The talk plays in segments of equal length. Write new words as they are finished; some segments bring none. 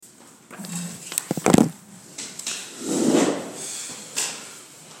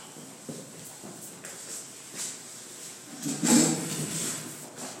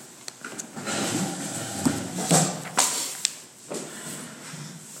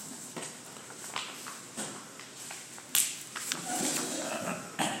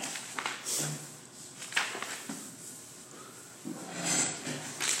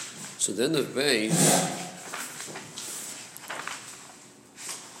So then the base,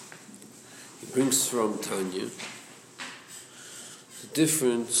 he brings from Tanya the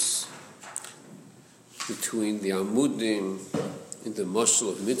difference between the amudim in the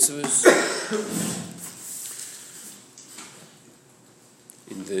mashal of mitzvahs,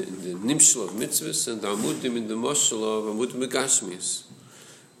 in the nimshal of mitzvahs, and the amudim in the mashal of amudim megashmis.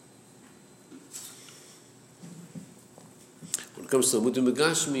 When it comes to amudim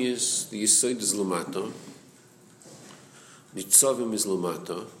megashmis, the yesod is lamata, nitzavim is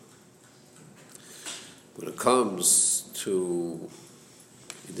lamata. When it comes to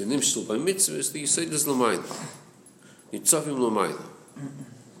the nimshal by mitzvahs, the yesod is lamayla, nitzavim lamayla.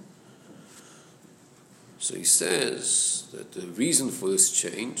 So he says that the reason for this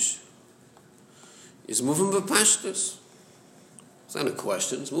change is moving b'pashtus. It's not a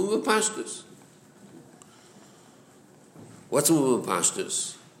question, it's moving b'pashtus. What's moving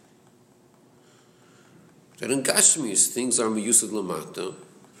b'pashtus? That in Gashmis things are meyusad lamata,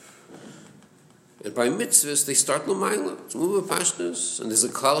 and by mitzvahs they start lamayla. It's moving b'pashtus, and there's a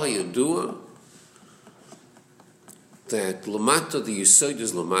kala yadua that lamata, the yesod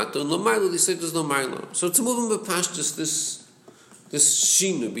is lamata, and lamayla, the yesod is lamayla. So it's moving b'pashtus, this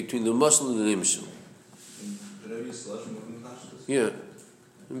shina between the muscle and the nimshal. Yeah,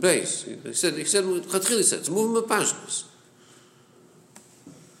 in base. He said, it's moving b'pashtus.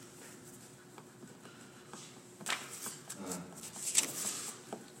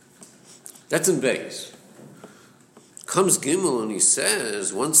 That's in base. Comes Gimel and he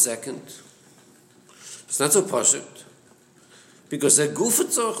says, 1 second, it's not so pashut, because they're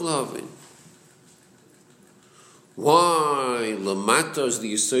gufatzach lavin. Why lamata is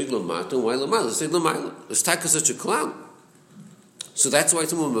the yesod lamata, and why lamata is the yesod lamayla? There's taka such a cloud. So that's why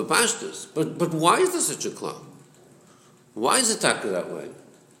it's more mepashtus. But why is there such a cloud? Why is it taka that way?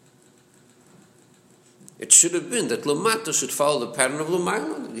 It should have been that lamata should follow the pattern of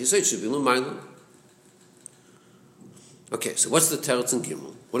lamayla. You say it should be lamayla. Okay, so what's the teretz in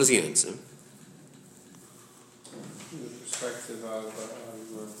Gimel? What is the answer? The perspective of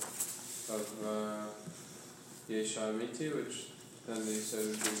Yesh Amiti, which then they said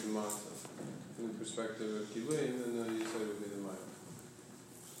would be the mata. In the perspective of Kiluim, then you said would be the mata.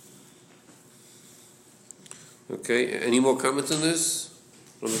 Okay, any more comments on this?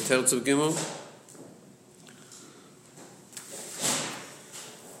 On the teretz of Gimel?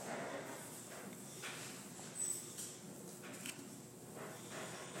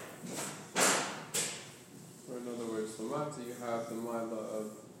 You have the mila of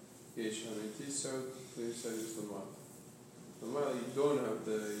Yesh Amiti, so the Yesod is the mila. The mila, you don't have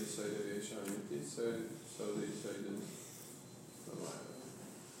the Yesod of Yesh Amiti, so the Yesod is the mila.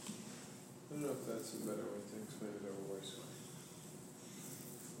 I don't know if that's a better way to explain it or a worse way.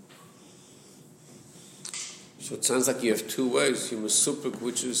 So it sounds like you have two ways. You must supik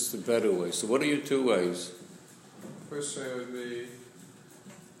which is the better way. So what are your two ways? The first way would be,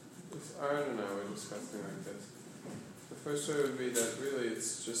 I don't know, we're discussing like this. The first way would be that really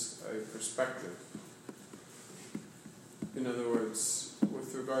it's just a perspective. In other words,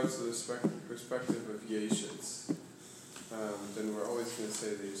 with regards to the perspective of Yeshitz, then we're always going to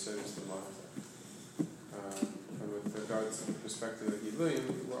say the Yesod is the Mata. And with regards to the perspective of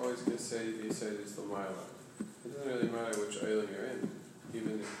Giluim, we're always going to say the Yesod is the Mila. It doesn't really matter which Eilim you're in,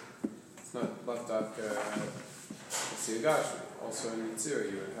 even if it's not Lavdak Siyagashi. Also in Yitzira,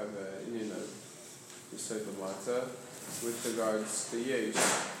 you would have an Indian of Yesod the Mata. With regards to Yesh,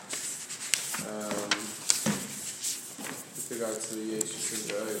 with regards to the Yesh, it's in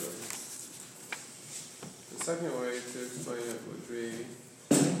the Eilim. The second way to explain it would be,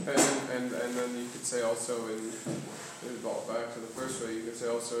 and then you could say also back to the first way, you could say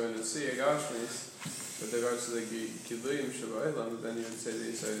also in the Siyag Ashmis, with regards to the Kiduyim Shabba'ilam, then you would say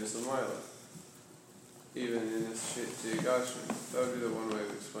the Yesod is the Mila. Even in the Siyag Ashmis. That would be the one way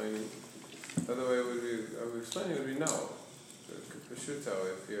of explaining. The other way would be, I would explain it would be no. Prosciutto,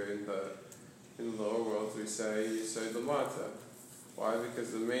 if you're in the lower world, we say you say the mata. Why?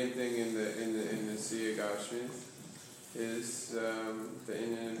 Because the main thing in the Siyag Ashmis is the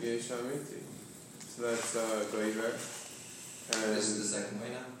Inyan of Yesh Amiti. So that's Goiver. And this is the second way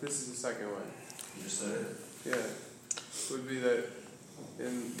now? This is the second way. You just said it? Yeah. Would be that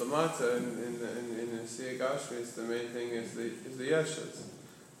in the mata in the Siyag Ashmis, the main thing is the Yeshas,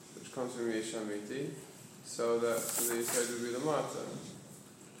 which comes from Yesh Amiti. So the Yesod would be the Mata.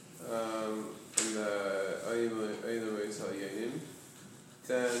 In the Eilim Eis Halyanim,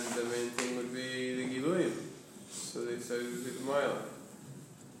 then the main thing would be the Giluim. So the Yesod would be the Mila.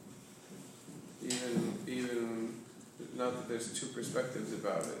 Even not that there's two perspectives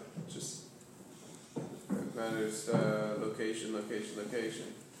about it. Just it matters location.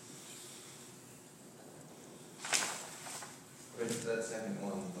 With that second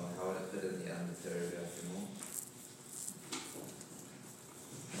one, how would it fit in the end of paragraph?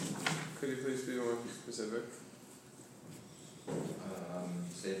 Could you please be more specific?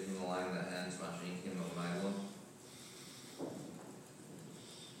 Say from the line that ends Mashinkim of Milo.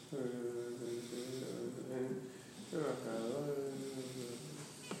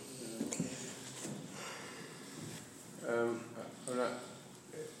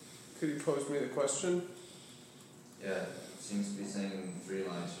 Could you pose me the question? Yeah, it seems to be saying 3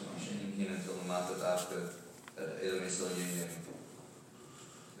 lines from Mashinkim until the Matat after Ilmisal Union.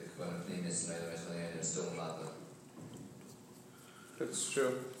 The Kwanapnim is Ilmisal Union still the Matat. That's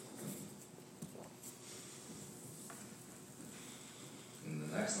true. In the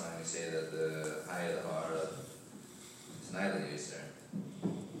next line, we say that the higher the Hara is neither user.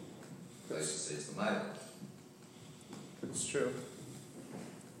 Place to say it's the Milo. That's true.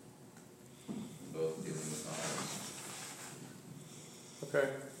 Both dealing with the Hara. Okay.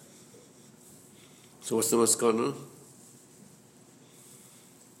 So what's the maskana?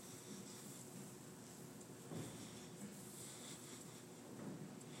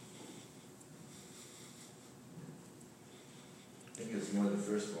 I think it's more the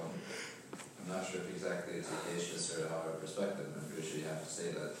first one. I'm not sure if exactly it's a Yeshus or a Hara perspective. I'm pretty sure you have to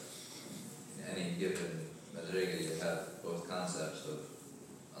say that in any given Madriga you have both concepts of,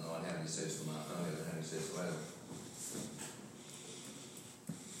 on the one hand you say Slamat, on the other hand you say Slamat.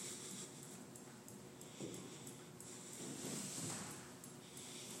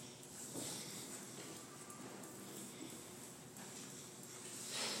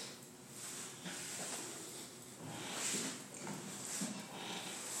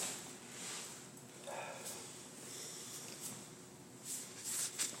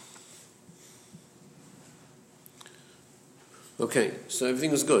 Okay, so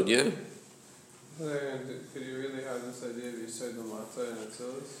everything was good, yeah? Could you really have this idea of Yisod Lamata and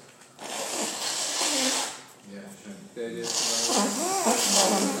Atzilus? Yeah, sure. The idea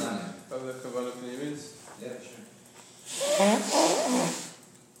of the Kavanah Pnimis? Yeah, sure.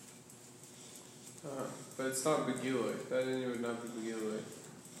 But it's not Begiloi. That any would not be Begiloi.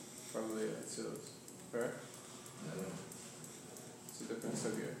 Probably Atzilus. Correct? I don't know. It's a different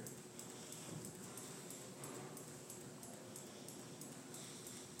subject.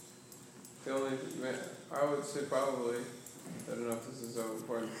 The only, I would say probably, I don't know if this is so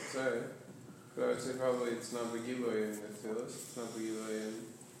important to say, but I would say probably it's not Begiloi in Atzilus, it's not Begiloi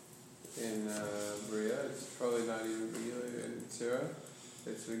in Bria, it's probably not even Begiloi in Tzira,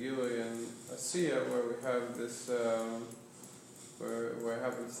 it's Begiloi in Asiya where we have this, where it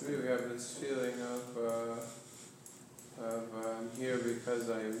happens to be, we have this feeling of I'm here because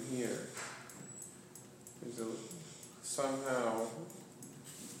I am here. Somehow,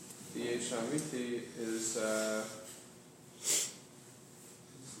 the Yesh Amiti is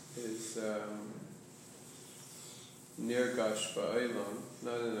nirgash ba'olam,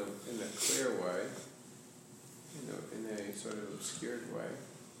 not in a clear way, in a sort of obscured way.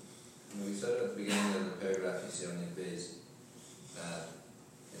 We said at the beginning of the paragraph you see on the page that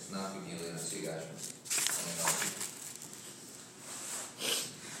it's not Begilui and Sigashma.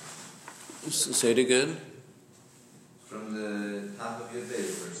 Say it again. From the top of your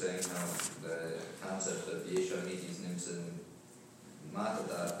page, we're saying how the concept of Yesha Mitis Nimson Mata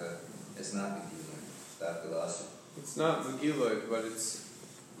Daka is not Begilui. It's not Begilui, but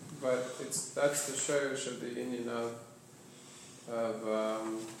that's the shayrish of the union of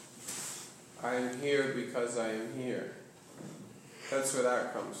I am here because I am here. That's where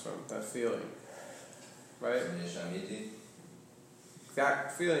that comes from, that feeling. Right? From Yesha Miti?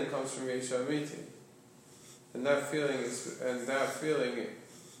 That feeling comes from Yesha Miti. And that feeling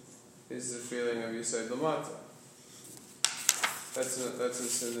is the feeling of Yesod Lamata. That's a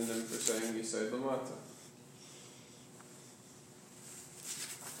synonym for saying Yesod Lamata.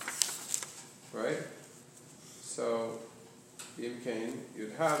 Right? So, Yimkain,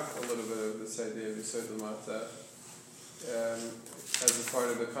 you'd have a little bit of this idea of Yesod Lamata as a part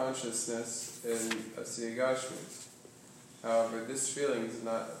of the consciousness in Asiya Gashmis. However, this feeling is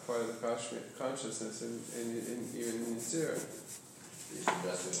not a part of the consciousness even in Yitzira. You should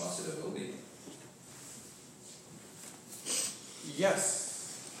address with Masida will be. Yes,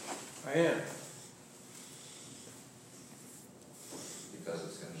 I am. Because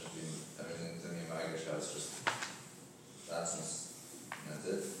it's going to be everything's in the Magash, it's just that's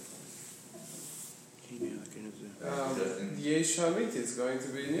it. The Yesh Hamiti is going to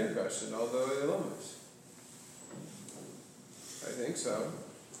be Nirgash in all the Ilamas. I think so.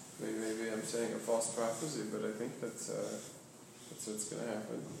 I mean, maybe I'm saying a false prophecy, but I think that's what's going to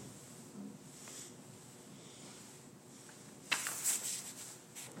happen.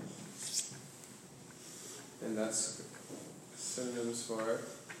 And that's synonyms for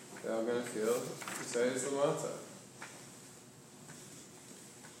they're all going to feel Yisayis Lamata.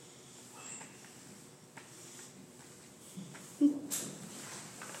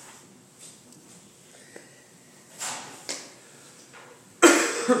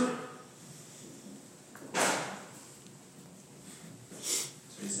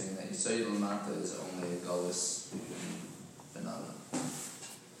 So you're saying that Yisayis Lamata is only a Golis phenomenon?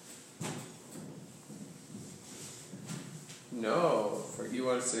 No, you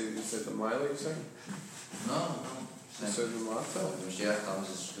want to say you said the Mila, you're saying? No. You said the Mata? When Mashiach comes,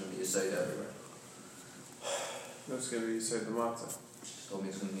 it's going to be Yisayid everywhere. No, it's going to be you said the Mata. She told me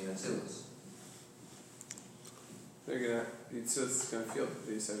it's going to be in Atzilus. They're going to, it's just going to feel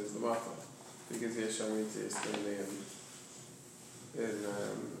that you said it's the Mata. Because Yeshamiti is going to be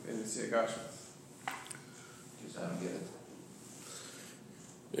in the Siyagashmas. Because I don't get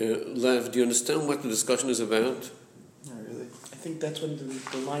it. Lev, do you understand what the discussion is about? Not really. I think that's when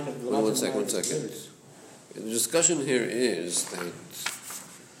the line of the One second. The discussion here is that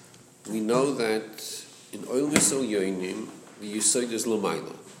we know that in Oil Yisrael Yoinim, the Yisod is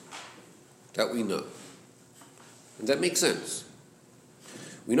L'mayla. That we know. And that makes sense.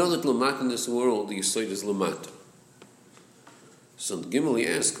 We know that L'mat in this world, the Yisod is L'mata. So the Gimel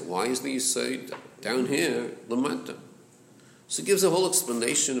asks, why is the Yisod down here L'mata? So it gives a whole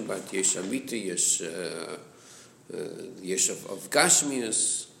explanation about Yesh Amita, Yesh of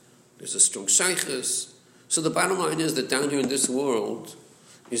Gashmias, there's a strong Shaykhis. So the bottom line is that down here in this world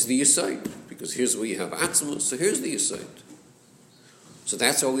is the Yisod, because here's where you have Atzmus, so here's the Yisod. So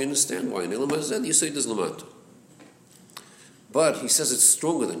that's how we understand why in Elam Hazeh the Yisod is Lamata. But he says it's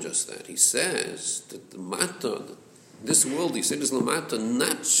stronger than just that. He says that the Mata, this world, the Yisod is Lamata,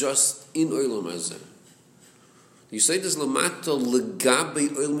 not just in Elam Hazeh. The Yisod is Lamata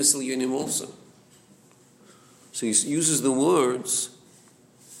legabe Oil Misal Yonim also. So he uses the words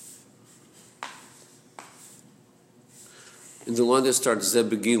in the line that starts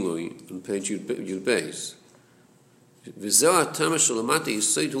Zebegilui on page Yud Beis. V'zeh ha'tama shelamata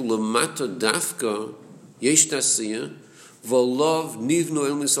yisod hu lamata dafka yesh tasiyah v'lov nivnu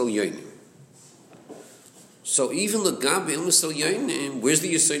el misal yonim. So even legabe el misal yonim, where's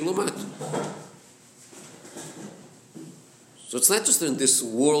the yisod lamata? So it's not just in this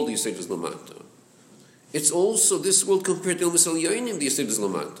world the yisod is lamata. It's also this world compared to El Misal Yonim, the Yisod is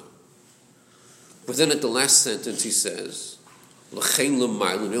Lamata. But then at the last sentence he says, L'chein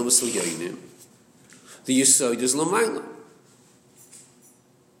L'mayla, El Misal Yonim, the Yisod is L'mayla.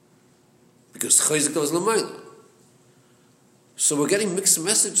 Because Chayzik is L'mayla. So we're getting mixed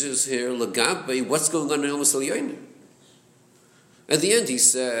messages here, L'gabe, what's going on in El Misal Yonim. At the end he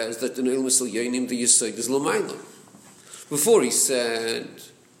says that in El Misal Yonim, the Yisod is L'mayla. Before he said,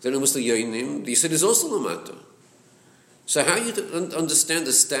 then Mr. Yonim, the Yisod is also Lamata. So how you understand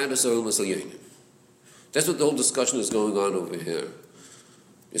the status of Mr. Yonim? That's what the whole discussion is going on over here.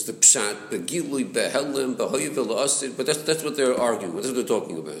 It's the Pshat, Begilui, Behelim, Behoyev, Asid, but that's what they're arguing, that's what they're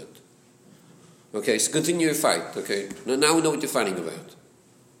talking about. Okay, so continue your fight, okay? Now we know what you're fighting about.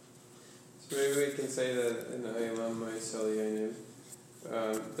 So maybe we can say that in Aylam Ma'isel Yonim,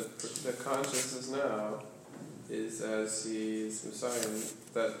 the consciousness now is as he's Messiah,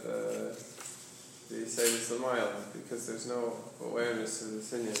 that the Yisayid is the Mila, because there's no awareness of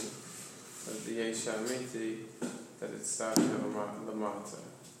this Inyan of the Yesh Amiti that it's starting to the Mata.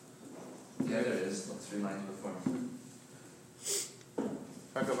 Yeah, there is. Let's remind you before.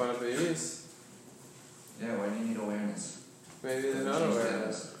 Hakavana B'Yinis. Yeah, why do you need awareness? Maybe there's not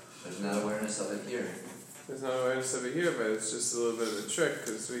awareness. There's not awareness of it here. There's not awareness of it here, but it's just a little bit of a trick,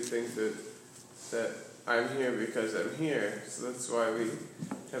 because we think that I'm here because I'm here, so that's why we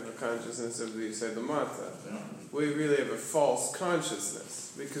have a consciousness of the Yisayid Lamata. We really have a false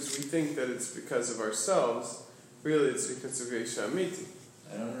consciousness, because we think that it's because of ourselves, really it's because of Yesh Amiti.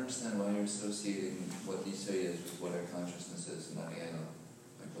 I don't understand why you're associating what you say is with what our consciousness is, not the Ela.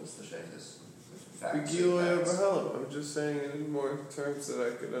 Like, what's the shaykhis? Begilui or Behelim. I'm just saying it in more terms that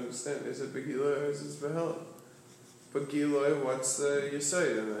I could understand. Is it Begilui or is it Behelim? Begilui, what's the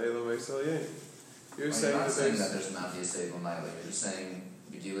Yisayid in the Elam Yisrael Yonim? You're saying not saying that there's not the Yisayid L'mayla. You're just saying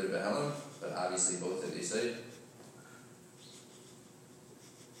Begilui Behelim, but obviously both are the Yisayid.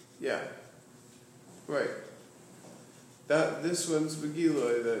 Yeah. Right. This one's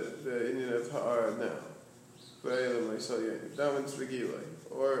Begilui, the Indian of Ha'ar now. That one's Begilui.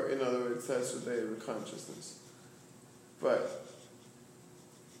 Or, in other words, that's what they have a consciousness. But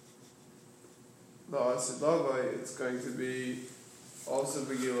La'asid it's going to be also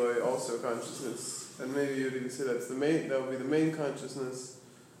Begiloi, also consciousness. And maybe you'd even say that will be the main consciousness,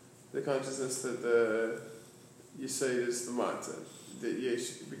 the consciousness that the Yisayid is the Mata.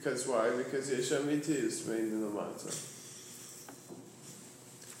 Because why? Because Yesh Amiti is made in the Mata.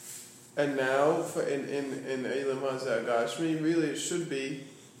 And now, in Eilam Hazeh Agashmi, really it should be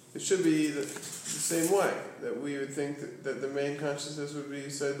the same way, that we would think that the main consciousness would be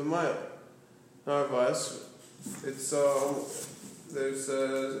Yisayid the Maya. However, it's there's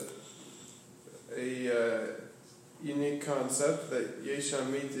a unique concept that Yesh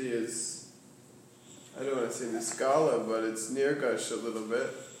Amiti is, I don't want to say Niskala, but it's Nirgash a little bit,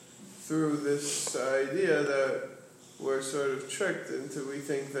 through this idea that we're sort of tricked into, we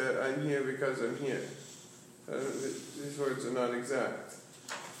think that I'm here because I'm here. These words are not exact.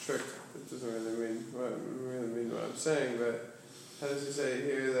 Tricked, it doesn't really mean what I'm saying, but how does he say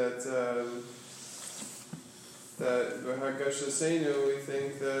here that B'Hagasha Seinu, we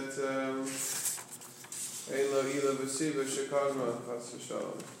think that Eilo Ila B'Siba Shekadma Chas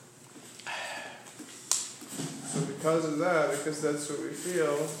V'Shalom. So because of that, because that's what we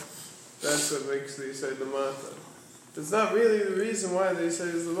feel, that's what makes the Yisayid Lamata. It's not really the reason why the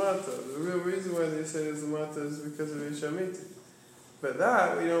Yisayid is Lamata. The real reason why the Yisayid is Lamata is because of Yishamiti. But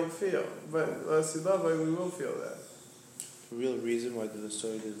that we don't feel. But La'asid we will feel that. The real reason why the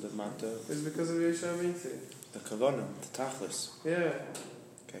Yisayid is Lamata is because of Yishamiti. The Kavanah, the Tachlis. Yeah.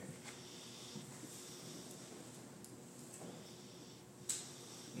 Okay.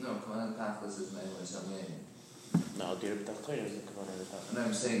 No, Kavanah Tachlis is Me'el Shamyeni. No, the Tachlis is the Kavanah the Tachlis. And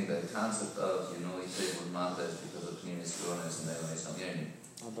I'm saying the concept of, Yisayid with Mata is because of Pnimis Kavanah is Me'el Shamyeni.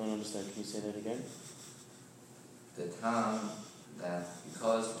 I don't understand. Can you say that again? The time that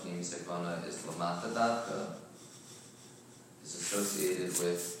because Pnimis Kavanah is Lamata Davka is associated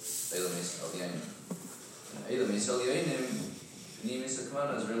with Eilamis Elyonim. Eilamis Elyonim, Pnimis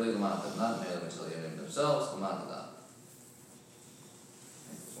Kavanah is really Lamata, not Eilamis Elyonim themselves, Lamata Davka.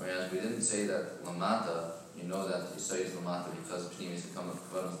 Whereas we didn't say that Lamata, that Yisayid is Lamata because Pnimis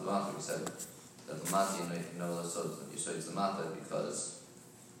Kavanah is Lamata. We said that Lamata, that Yisayid is Lamata because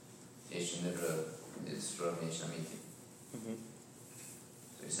Yesh Nivra is from Yesh Amiti. Mm-hmm.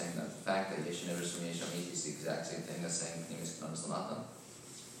 So you're saying that the fact that Yesh Nivra is from Yesh Amiti is the exact same thing as saying Pnimis Kavanah is Lamata?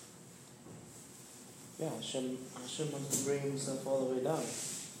 Yeah, Hashem wants to bring himself all the way down.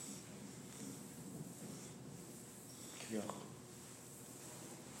 Kiviyach.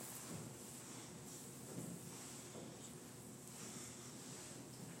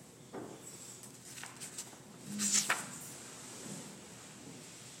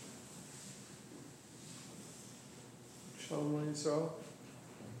 Shalom Yisrael.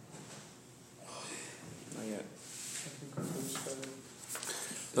 Not yet.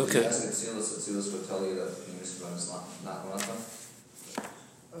 Okay. Atzilus would tell you that Pnimis Kavanah is not Lamata?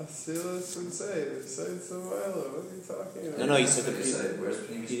 Atzilus would say it's a Milo. What are you talking about? No, you said that where's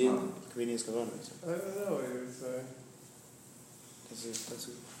Pnimis Kavanah? Convenience Kavanah. I don't know what he would say. That's it.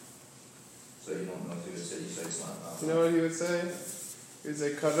 So you don't know if he would say Yisayid is Lamata? You know what he would say? He would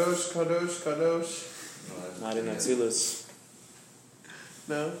say Kadosh, Kadosh, Kadosh. No, Not in Atzilus.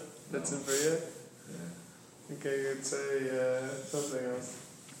 No? That's in Bria? Yeah. Okay, you would say something else.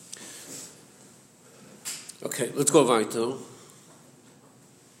 Okay, let's go weiter.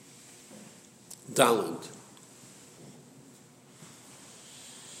 Daland.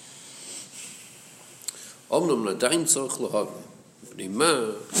 Omnam nadain tzorch lahav.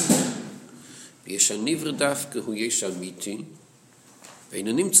 B'nima, v'yesh hanivra dafka hu yesh amiti,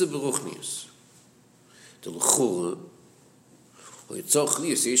 v'eina nimtza beruchnius. The l'chura, hu yitzorch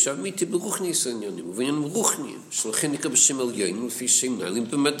liyas yesh amiti beruchnius anyanim, v'eina beruchnius, shalchenika b'shem elyonim, v'fi shem nalim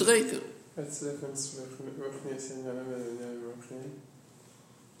b'madrega. What's the difference between Ruchnius and Yanim and Ruchni?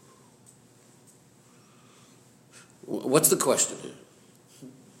 What's the question here?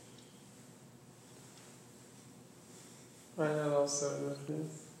 Why not also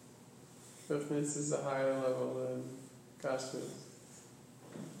Ruchnius? Ruchnius is a higher level than Kashmir.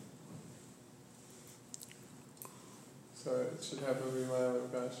 So it should have a mile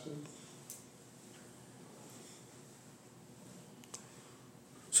of Kashmir.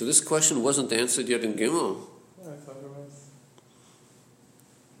 So this question wasn't answered yet in Gimel. I thought it was.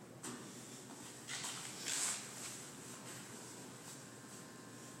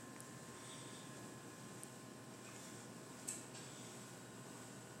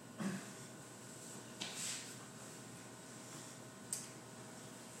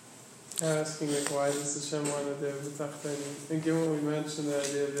 Asking why does Hashem want to do b'tachtonim? In Gimel we mentioned the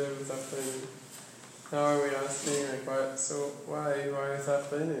idea of b'tachtonim. Now are we asking why? So why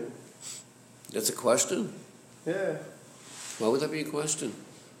b'tachtonim? That's a question? Yeah. Why would that be a question?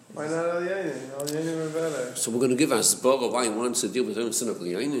 Why not Al Yainin? Al Yainin are better. So we're going to give us Zbora why he wants to deal with him instead of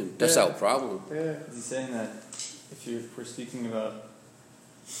Liyanim. That's our problem. Yeah. He's saying that if we're speaking about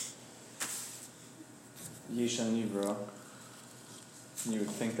Yesha Nivra, you would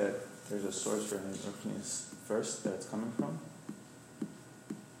think that there's a source for his first that it's coming from?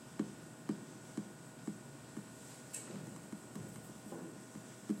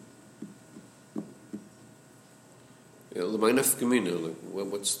 What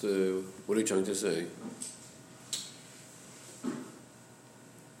are you trying to say?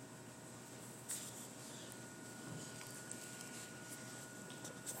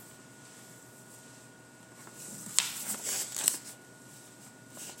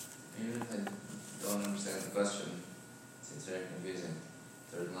 Even if I don't understand the question, it's very confusing.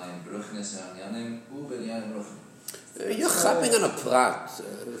 Third line, Bruchnis Yanim, Ubel Yanim Bruchnis. You're hopping on a prat.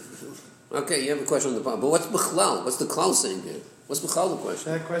 Okay, you have a question on the prat, but what's Bechlal? What's the Klal saying here? What's Bechlal the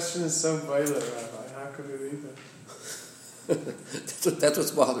question? That question is so violent, Rabbi. How could we leave it? That's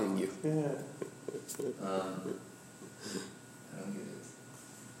what's bothering you. Yeah. I don't get it.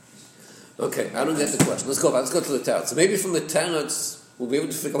 Okay, I don't get the question. Let's go to the Teretz. So maybe from the Teretz, we'll be able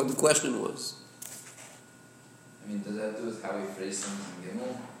to figure out what the question was. I mean, does that have to do with how we phrase things in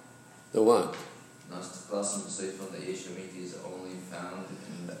Gimel? The what? Nas class and say from the Yeshamiti is only found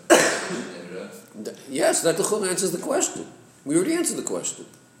in the Nivra. Yes, that L'chol answers the question. We already answered the question.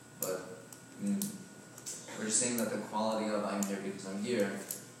 But I mean, we're saying that the quality of I'm here because I'm here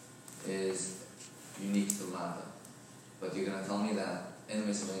is unique to Lambda. But you're going to tell me that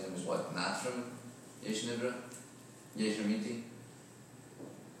Enemy Savadim is what? Not from Yesh Nivra? Yeshamiti?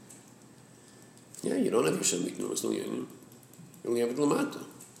 Yeah, you don't have Yeshamit, no, it's no Yanim. You only have it Lamata.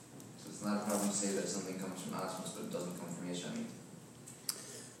 So it's not a problem to say that something comes from Asmus but it doesn't come from Yeshamiti.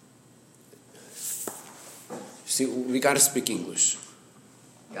 See, we got to speak English.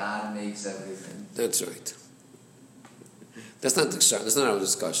 God makes everything. That's right. That's not our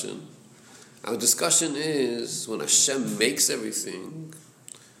discussion. Our discussion is when Hashem makes everything,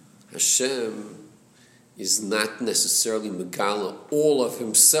 Hashem is not necessarily Megala all of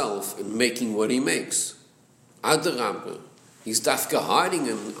himself in making what he makes. Adarabba, he's dafka hiding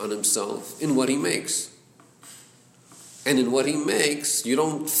on himself in what he makes. And in what he makes, you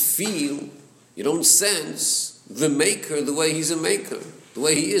don't feel, you don't sense the maker the way he's a maker, the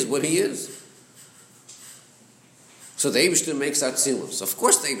way he is, what he is. So the Eibishter makes Atzilus. Of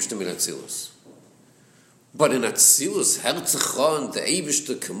course the Eibishter made Atzilus. But in Atzilus, Herzachon, the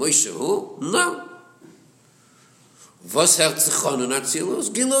Eibishter K'moishehu? No. Was Herzachon in Atzilus?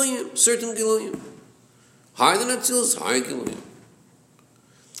 Giluyim, certain Giluyim. Higher than Atzilus, higher Giluyim.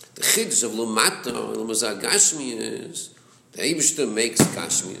 The Chiddush of Lumata, Lumazah Gashmi is, the Eibishter makes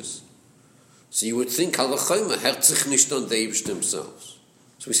Gashmias. So you would think, Halvachayma, Herzach nicht on the Eibishter himself.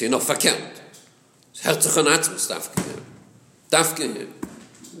 So we say, no, verkehrt. Herzachon Atzilus, Dafke him. Dafke him.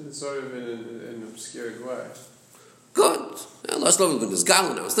 It's sort of in an obscured way. Good. Last level with this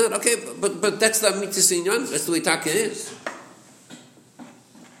Gala now. It's not okay, but that's the mitzvah inyan. That's the way Taka is.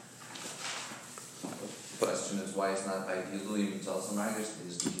 The question is why it's not by Giluim, it's also Margaret,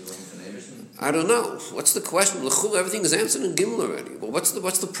 it's Giluim for Neverson. I don't know. What's the question? L'chul, everything is answered in Gimel already. Well, what's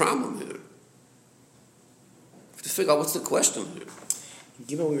the problem here? We have to figure out what's the question here.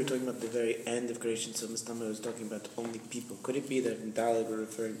 Given we were talking about the very end of creation, so Mr. was talking about only people. Could it be that in Dalet we're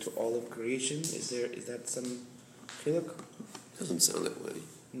referring to all of creation? Is that some chiluk? Doesn't sound that way.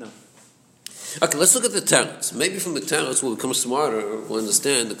 No. Okay, let's look at the Teretz. Maybe from the Teretz we'll become smarter, we'll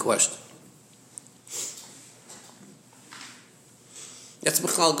understand the question. That's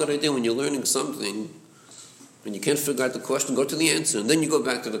Bechal good idea when you're learning something, and you can't figure out the question, go to the answer, and then you go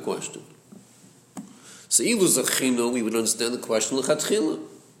back to the question. So ilu zachinu, we would understand the question l'chatchila.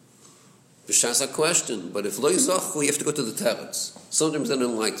 B'shas a question, but if lo yizachu, you have to go to the Teretz. Sometimes that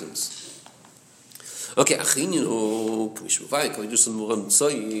enlightens. Okay, achinu, k'mishmavai, k'vidusan muram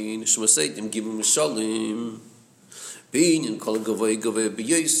tzoyin, shmaseitim, gibim mishalim, b'inyan, kol gavay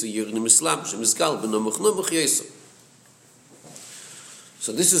b'yesu, yirnim islam, shemizgal, b'nomach nomach yesu.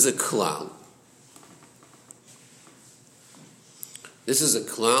 So this is a klal. This is a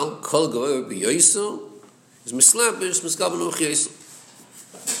klal, kol gavay b'yesu, is mislabish, mizgal, b'nomach yesu.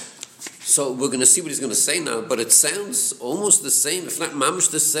 So we're going to see what he's going to say now, but it sounds almost the same, if not mamish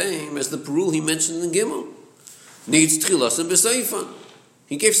the same, as the rule he mentioned in Gimel. Needs tchilas and b'seifan.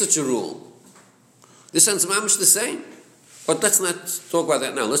 He gave such a rule. This sounds mamish the same. But let's not talk about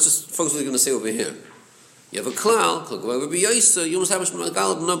that now. Let's just focus on what he's going to say over here. You have a klal, you must have a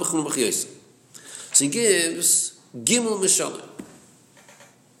shmagal, b'nabach u'nabach yisa. So he gives Gimel mishalim.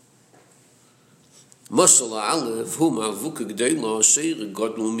 Mashal Aleph, hu ma'avuka g'dayla, sheir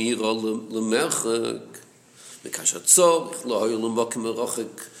godlu mira l'merchak, mekash hatzorich, lo hoy l'mokim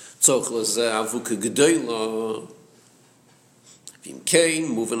merachak, tzorich lezeh avuka g'dayla. Vim kein,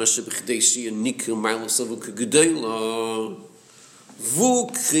 muven asher b'chdei shiyah nikir ma'alas avuka g'dayla. Vu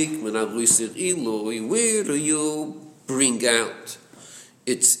krik men aruisir Eloi, where do you bring out?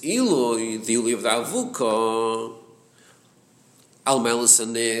 It's Eloi, the Eloi of the avuka, al malas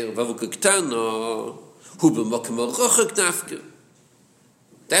aner, vavuka ktana, hu b'mokim merachak nafka.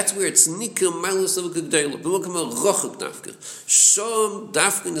 That's where it's nikir malas avuka g'dayla, b'mokim merachak nafka. Shom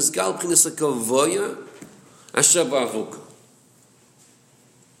dafka is gal b'chinas hakavoya, asher b'avuka.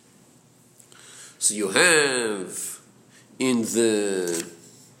 So you have in the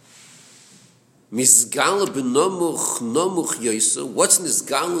Misgal b'nomuch nomuch yoser. What's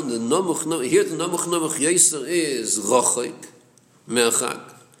Misgal in the nomuch nomuch? Here the nomuch nomuch yoser is rochik, merchak.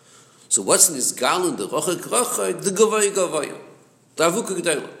 So what's Misgal in the rochik? The gavaya. The avuka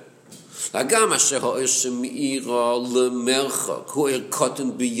g'dayla. Agam asher ha'osh me'ira lemerchak hu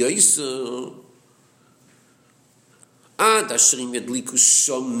koten b'yoser. Ad asherim yadliku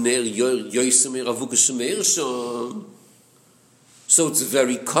shom ner yoser mer avuka shemer shom. So it's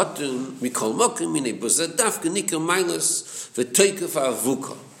very cotton. Mikol mokim in a buzet dafka nikar milas v'toikaf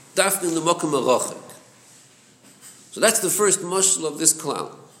avuka dafka in the mokim arachik. So that's the first mashal of this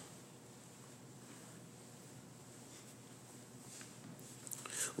cloud.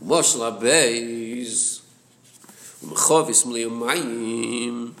 Mashal abeis u'mechavis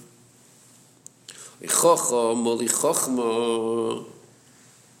mliyamayim ichocha moli chochma.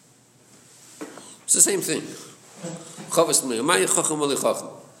 It's the same thing. Chavis mei chacham oli chacham.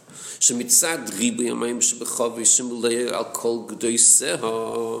 Shemitzad ribu yamayim shebechavis shemulei al kol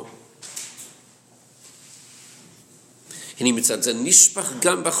g'doiseha. Hini mitzad ze nishpach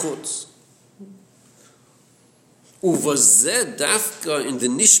gam bachutz. Uvazeh dafka in the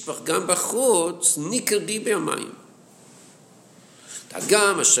nishpach gam bachutz nikar ribu yamayim.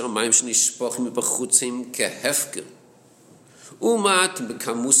 Dagam asher yamayim shenishpachim bachutz kehefker. Umat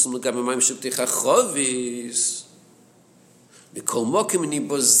bekamusum legam yamayim shebtecha chavis. Mikol mokim ni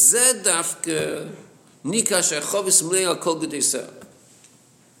bozeh dafke nika shechavis mlei al kol g'deiser.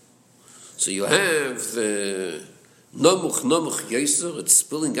 So you have the nomuch yoser, it's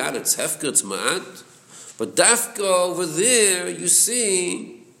spilling out, it's hefker, it's ma'at. But dafke over there, you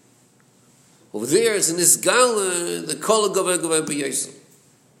see, over there is an isgala, the kol gavay b'yoser.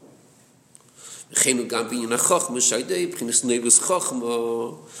 V'cheinu gam b'inyan ha'chochma shaydei, b'chinas neivus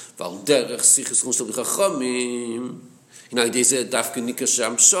chochma, v'al derech sichus chun shel b'chachamim. You know, they say dafke nikar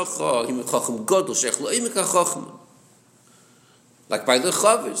sham shocha, him chacham godol shech lo imek hachachma. Like by the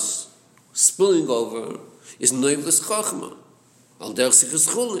chavis, spilling over is neivus chachma, al derech sichus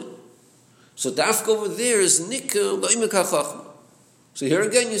chulin. So dafke over there is nikar lo imek hachachma. So here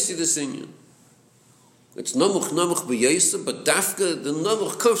again you see the inyan. It's nomuch b'yesa, but dafke the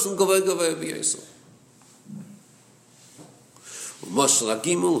nomuch comes from gavay b'yesa. Mashal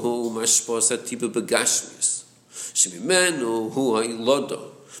agimel hu mashpos atiba begashmis. Shemimenu hu ha'iloda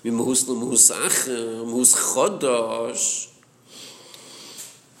mimahus lemahus acher mahus chodosh.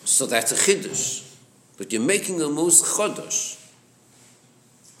 So that's a chiddush, but you're making a mahus chodosh.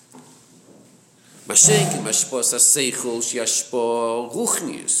 Mashenki mashpos ha'seichel sheyashpo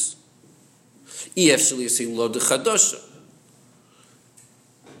ruchnius. Efshali yisei chadosha.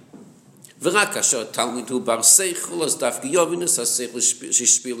 V'rak asher talmid hu bar seichel as dafke yovinus ha'seichel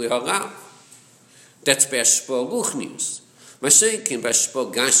shishpili harav. That's bashpo ruchnius. Mashenkin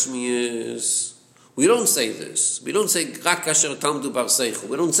bashpo gashmius. We don't say this. We don't say rak asher talmid bar seichel.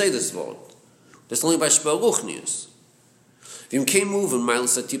 We don't say this word. That's only bashpo ruchnius. Vim came move in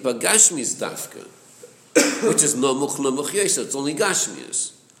miles atipa gashmius dafke, which is nomuch yesa. It's only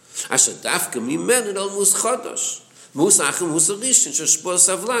gashmius. Asher dafka mimen al mus chodosh, mus achim mus rishon sheshpo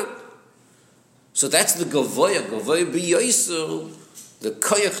savlan. So that's the gavoya b'yoser, the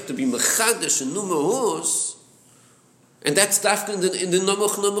koyach to be mechadish and numahus, and that's dafka in the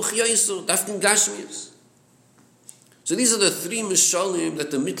nomuch yoser, dafka in gashmius. So these are the three mishalim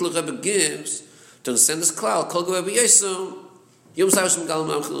that the Mittler Rebbe gives to understand this klal. Kol gavoya b'yoser, yom savashim gal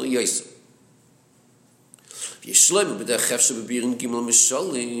mamchel yoser. Yishloim b'derech chefshe b'birin gimel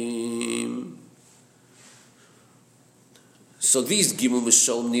mishalim. So these gimel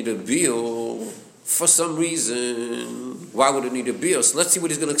mishalim need a bill for some reason. Why would it need a bill? So let's see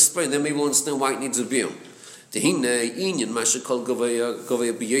what he's going to explain. Then maybe we'll understand why it needs a bill. Tehine inyan masha kol gavaya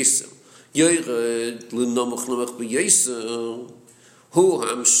b'yeser. Yored l'nomuch b'yeser. Hu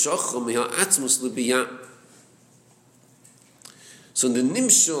ha'amshocha meha'atzmus l'biyam. So in the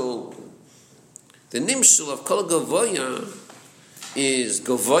nimshal The nimshul of kol gavoya is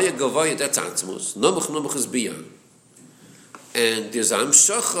gavoya, that's atzmos. Nomuch is biyah. And there's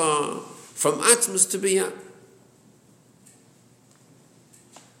amshacha from atzmos to biyah.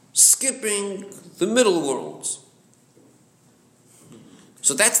 Skipping the middle worlds.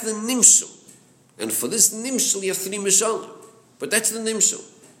 So that's the nimshul. And for this nimshul, you have three mishalim. But that's the nimshul.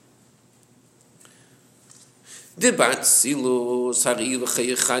 The batzilus hari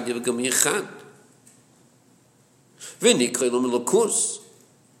l'chei echad yevgam yechad. V'nikra lo melokus.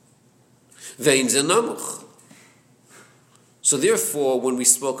 Ve'in ze namuch. So therefore, when we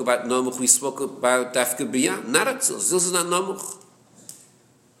spoke about namuch, we spoke about dafka biyah, not atzilus. This is not namuch.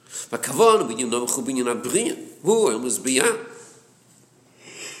 Makavon binyan namuch binyan abriyan. Who was biyah?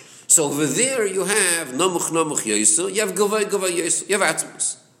 So over there you have namuch yosel, you have gavay yosel, you have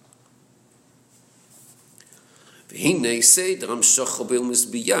atzmos. V'hinei say the Ramshach bil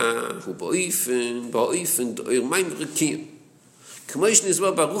misbiyah hu ba'oifen d'oir mayim rekim. K'moish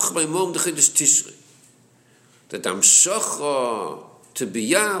nizbar baruch b'imom d'chedesh tishrei. The Ramshach to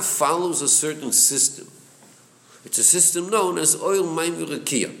biyah follows a certain system. It's a system known as oil mayim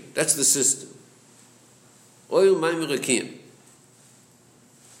rekim. That's the system. Oil mayim rekim.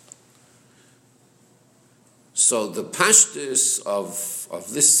 So the pashtus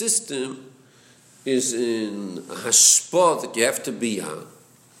of this system is in a hashpah that you have to be on.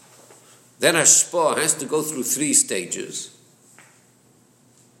 That hashpah has to go through 3 stages.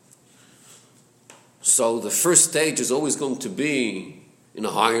 So the first stage is always going to be in a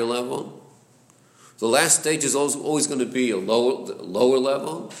higher level. The last stage is always going to be a lower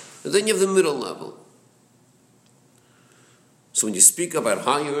level. And then you have the middle level. So when you speak about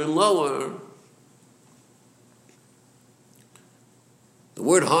higher and lower, the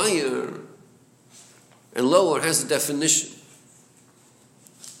word higher and lower has a definition.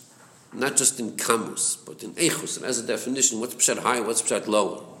 Not just in kamus, but in echus, it has a definition. What's pshat higher, what's pshat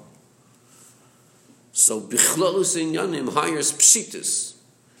lower? So, bichlolus inyanim, higher is pshitus,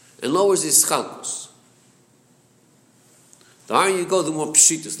 and lower is ischalkus. The higher you go, the more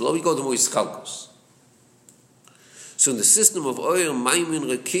pshitus. The lower you go, the more ischalkus. So in the system of oil, mayim and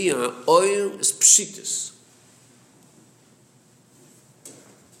rekia, oil is pshitus.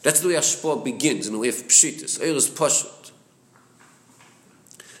 That's the way Hashpah begins, in the way of Pshitus. Oil is Pashut.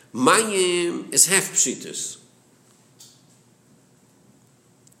 Mayim is half Pshitus.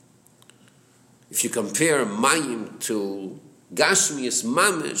 If you compare Mayim to Gashmius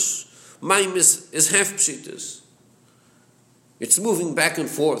Mamish, Mayim is half Pshitus. It's moving back and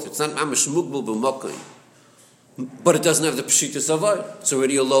forth. It's not Mamish Mugbal B'Mokai. But it doesn't have the Pshitus of oil. It's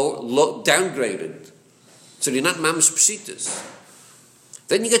already a low downgraded. So you're not Mamish Pshitus.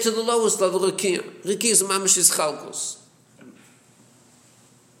 Then you get to the lowest level, Rikia. Rikia is mamish is chalkos.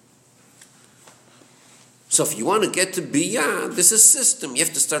 So if you want to get to biyah, there's a system. You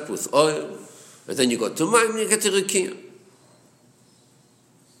have to start with oil, and then you go to mayim, and you get to Rikia.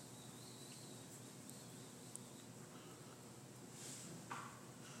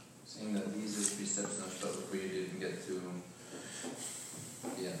 Saying that these are 3 steps in Hashpah before you didn't get to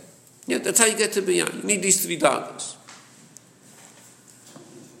biyah. Yeah, that's how you get to biyah. You need these 3 dollars.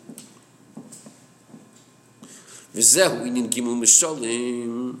 V'zehu inin gimel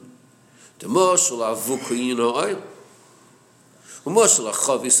mishalim the moshel avuku yin ha'oil u'moshel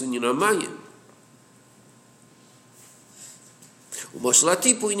achavis yin ha'mayim u'moshel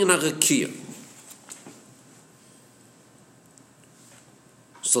atipu yin ha'rekia.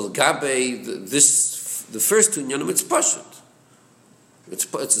 So the first 2 inyanim, it's pashut.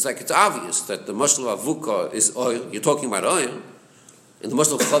 It's like it's obvious that the moshel avuka is oil. You're talking about oil. And the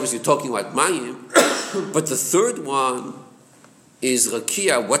moshel achavis, you're talking about mayim. But the third one is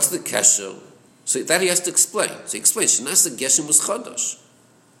Rakia. What's the kesher? So that he has to explain. So he explains. Shanas the geshem was chadash.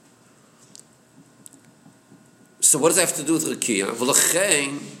 So what does that have to do with Rakia?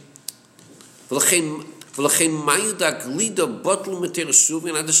 V'lachein mayu da glida botlu meter shuv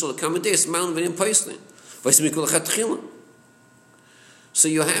and adashal kamadeis mount v'nim paislin. V'esmikul chatchila. So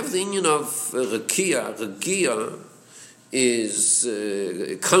you have the union of Rakia. Rakia is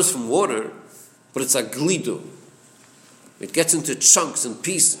it comes from water. But it's a glidu. It gets into chunks and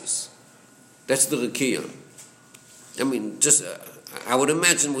pieces. That's the Rikia. I mean, I would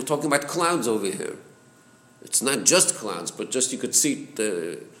imagine we're talking about clouds over here. It's not just clouds, but just you could see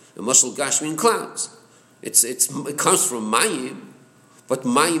the Mashal Gashmi in clouds. It comes from Mayim, but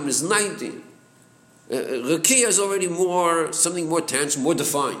Mayim is 90. Rikia is already something more tangible, more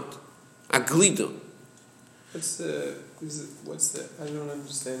defined. A glidu. What's the? I don't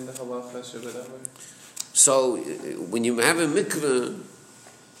understand the halacha shabbat. So when you have a mikveh,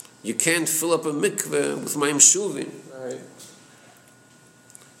 you can't fill up a mikveh with mayim shuvin. Right.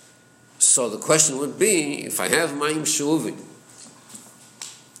 So the question would be, if I have mayim shuvin,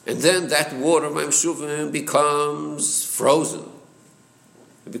 and then that water, mayim shuvin, becomes frozen,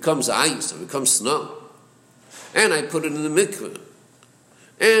 it becomes ice, it becomes snow, and I put it in the mikveh,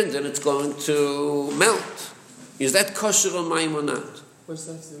 and then it's going to melt. Is that kosher on mayim or not? What's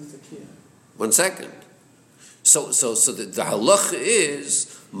that to do with the kiyah? 1 second. So the halacha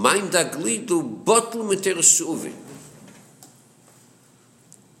is mayim daglidu botlu meter shuvin,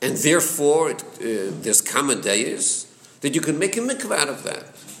 and therefore there's kamadeyas that you can make a mikveh out of that.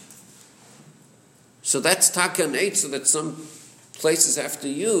 So that's taka and eitzah that some places have to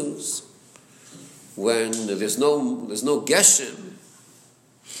use when there's no geshem.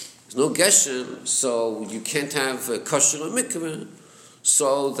 There's no geshem, so you can't have a kosher mikveh.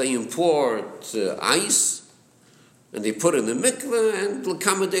 So they import ice and they put it in the mikveh, and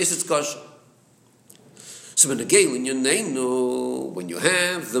l'kamades it's kosher. So when you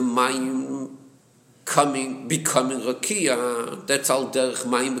have the mayim becoming rakia, that's all derech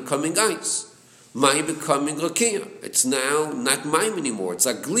mayim becoming ice. Mayim becoming rakia. It's now not mayim anymore. It's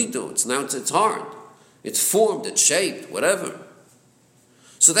aglido. It's hard. It's formed. It's shaped. Whatever.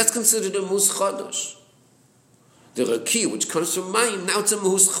 So that's considered a mus chadash. The rakia, which comes from mayim, now it's a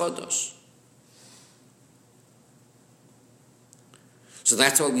mus chadash. So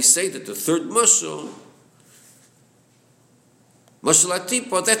that's why we say that the third mashal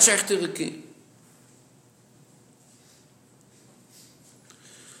atipa, that's shechter rakia.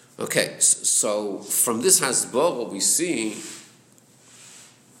 Okay, so from this hasbara we see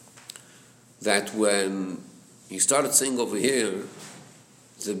that when he started saying over here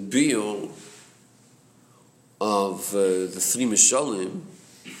the biur of the three mishalim,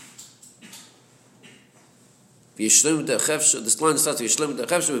 this line starts with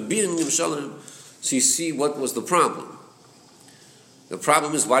mishalim, so you see what was the problem. The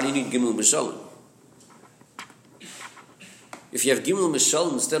problem is, why do you need gimel mishalim? If you have gimel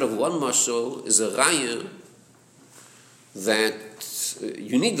mashal instead of one mashal, is a raya that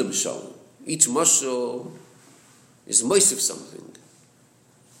you need the mashal. Each mashal is moisif something.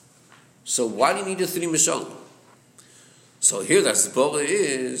 So why do you need the three mashal? So here the Zibora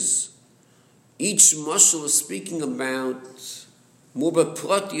is, each mashal is speaking about murba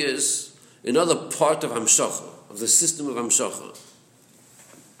pratyas, another part of Hamshacha, of the system of Hamshacha.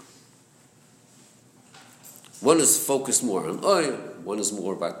 One is focused more on oil, one is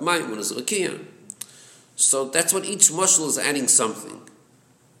more about mayim, one is rakia. So that's what each mashal is adding something.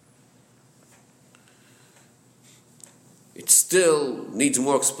 It still needs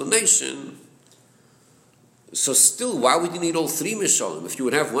more explanation. So still, why would you need all three mishalim? If you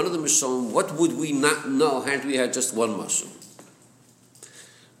would have one of the mishalim, what would we not know had we had just one mashal?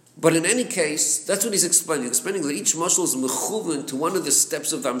 But in any case, that's what he's explaining. Explaining that each mashal is mechuven to one of the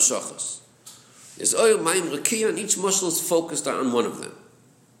steps of the Hamshachas. There's oil, mayim, rakia, and each mashal is focused on one of them.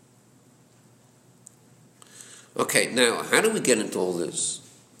 Okay, now, how do we get into all this?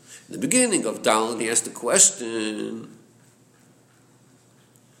 In the beginning of Dal, he asked the question,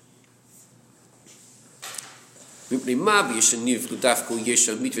 that's the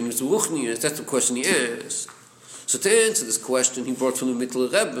question he asked. So to answer this question, he brought from the Mittel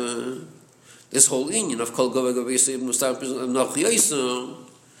Rebbe this whole inyan of Kol Gova Gova Yisrael Mustar Noch Yisrael,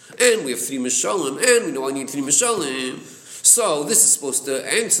 and we have three Mishalim, and we know I need three Mishalim. So this is supposed to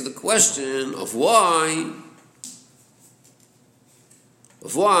answer the question of why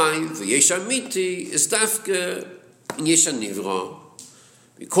the Yesh Amiti is Dafke in Yesh Nivra.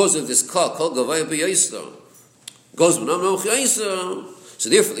 Because of this Kol Gova Yisrael goes with Noch Yisrael, so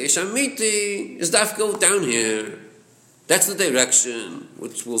therefore the Yesh Amiti is Dafke down here. That's the direction,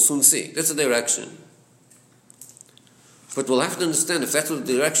 which we'll soon see. That's the direction. But we'll have to understand, if that's what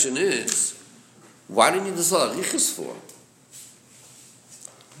the direction is, why do you need this arichas for?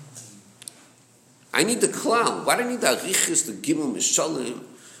 I need the klal. Why do I need the arichas, the gimel mishalim,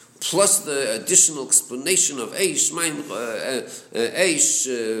 plus the additional explanation of eish, maim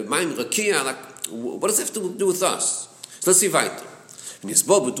rakia? Like, what does it have to do with us? So let's see weiter.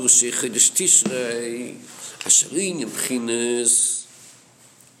 Asherin Yemchines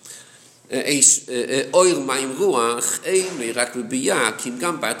Oil Maim Ruach Ein Merak B'Biya Kim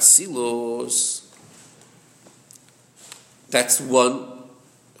Gam Batzilos. That's one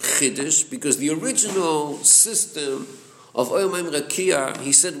chiddush, because the original system of Oil Maim Rakia,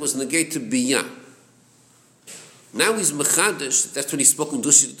 he said, was negate to Biya. Now he's mechadish. That's when he spoke in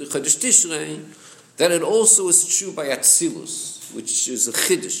Chiddush Tishrei, that it also is true by Atzilus, which is a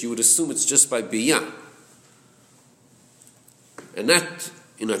chiddush. You would assume it's just by Biya. And that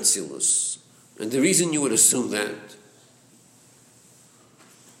in Atzilus. And the reason you would assume that,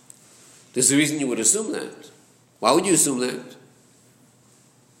 there's a reason you would assume that. Why would you assume that?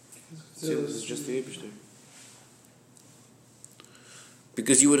 Atzilus is just the Eibishter.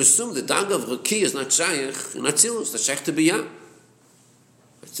 Because you would assume the Dag of Raki is not Shaykh in Atzilus, that's Shaykh to Biyah.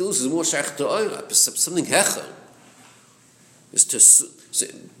 Atzilus is more Shaykh to Oira, something Hecher.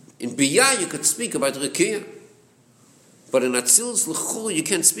 In Biyah you could speak about Rakiyah, but in Atzilus L'chul you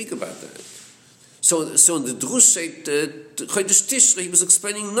can't speak about that. So in the Drush, the Chodesh Tishrei, he was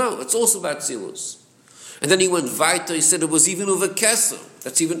explaining, no, it's also about Atzilus. And then he went weiter, he said it was even over Kesser.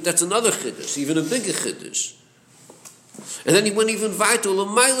 That's another Chiddush, even a bigger Chiddush. And then he went even weiter,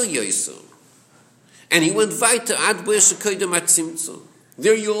 L'mayla Yosef. And he went weiter, Ad Boyer Shekoydem Atzimtzum.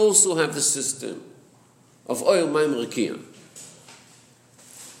 There you also have the system of oil Maim Rakiyah.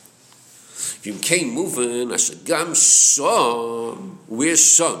 If you came moving, Asher Gam Shom, where's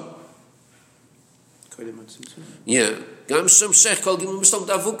Shom? Yeah, Gam Shom Shech Kol Gimel Mishlam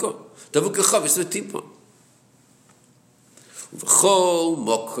Davuka. Davuka Chav is the Tipo. Uvechol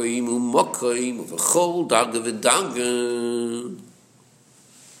Mokoim Umokoim Uvechol Darga V'Darga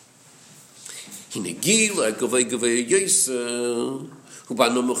Hine Gila Govei Govei Yisrael Huba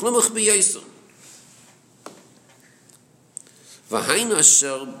Nomuch Nomuch B'Yisrael V'hain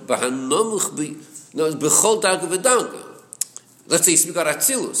Asher B'Hanomuch B'Chol Darga V'Darga. Let's say you speak about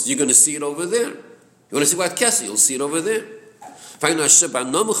Atzilus, you're going to see it over there. You want to see about Kesser, you'll see it over there. V'hain Asher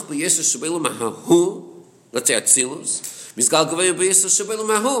B'Hanomuch B'Yisrael Shebelu Mahahu, let's say Atzilus. Misgal Gavei B'Yisrael Shebelu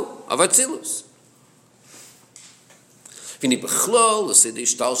Mahahu of Atzilus. V'ni B'Chlol L'Sedei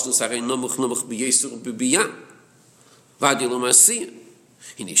Shtalshnus Harei Nomuch Nomuch B'Yisrael B'Biyah V'adi Lo Masiyah.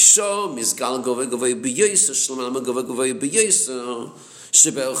 Hini Shom Misgal Gavei Gavei B'Yisrael Shlomam Gavei Gavei B'Yisrael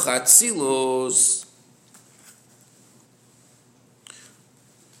Shebel Chatzilus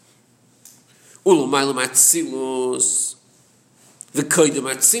Ulu Mailam Atzilus V'Koydem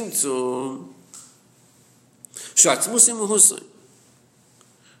Atzimtzum Shatzmusim Husay.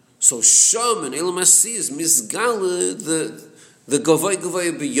 So Shom and Elam Asi is Misgala the Gavai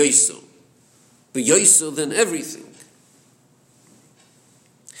Gavai B'Yosel than everything.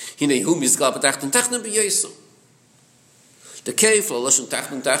 Hine Hu Misgal B'Tachten Tachten B'Yosel. The Keif Lashon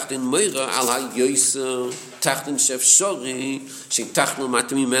Tachten Meira Al Ha Yosel Tachten Shef Shori Shem Tachten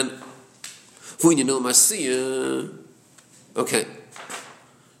Matam Imen V'Yin Elam Asi. Okay.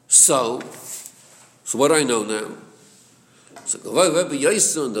 So what do I know now? So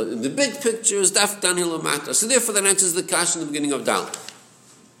in the big picture is Daf Dani Lamata. So therefore that answers the question in the beginning of Dal.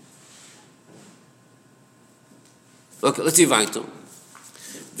 Okay, let's see weiter.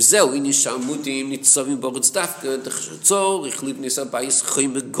 V'zeu in Yishamutim nitzavim boretz Dafka d'chshatzor ichlib nisa bayis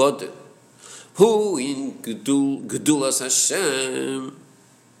choyim begode. Hu in gedulas Hashem.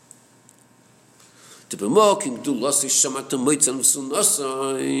 T'bemok in gedulas Hashem atam moitzan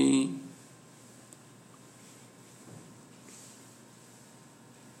v'sunasai.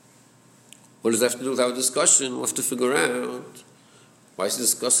 What does that have to do with our discussion? We'll have to figure out. Why is he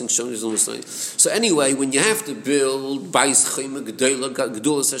discussing Shoni's on the side? So anyway, when you have to build Bais Chayma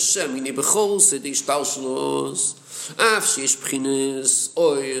Gedulas Hashem, Yinei B'chol Sedei Shtalshlos, Af Sheish B'chines,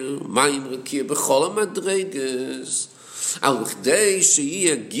 Oil, Mayim Rekia, B'chol HaMadreges, Al B'chdei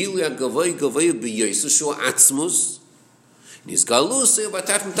Sheyeh Gilya Gavai Gavai B'Yosef Shu Atzmus, Nis Galus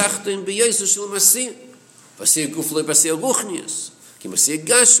B'Tachem Tachtein B'Yosef Shu Masiyah, Masiyah Guflei Masiyah Ruchnius, Ki Masiyah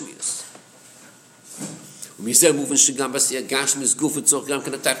Gashmius. Misem uven shigam Basi Legani is gufet zog gam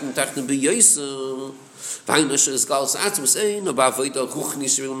kan tachten B'Yosel. Vayin asher is galos atzmus ein aber avodah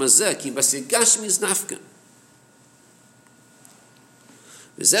ruchnis vil mazeh ki Basi Legani is nafka.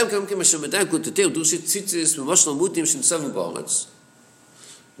 V'zem gam kem asher medan gut teil dus tzitzis v'moshel mutim shensavu ba'aretz.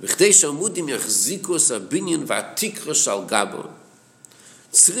 V'chdei shamudim yachziku es habinyan v'atikra shal gabo.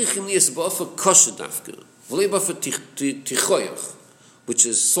 Tzrichim niyes ba'ofer kosher nafka. V'lei ba'ofer tichoyach, which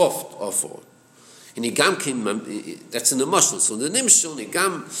is soft offer. And Igam came, that's in the Moshel. So the Nimshel,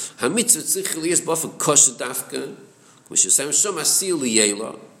 Igam, Hamitzvah Tzrichel Yes B'ofer Kosher Dafka, which is Shom Asil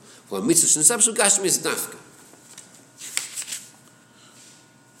Liyela, or Hamitzvah Shnesab Shul Gashmi is Dafka.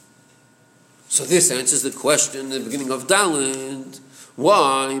 So this answers the question in the beginning of Dalet.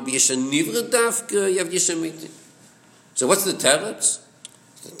 Why? B'yesha Nivra Dafka, you have Yeshamiti. So what's the teretz?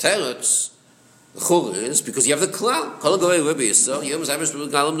 The teretz, the Chur is, because you have the Klal. Kol Gavei Rebbe Yisrael, Yom Zavish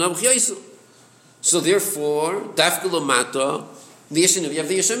B'Galam Nabuch Yisrael. So therefore, Dafka Lamata, you have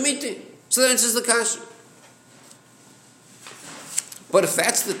the Yeshamiti. So that answers the kasha. But if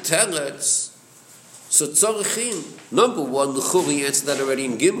that's the teretz, so tzorichin, number one, the Churi answered that already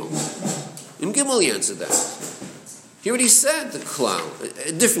in Gimel. In Gimel he answered that. He already said the klal,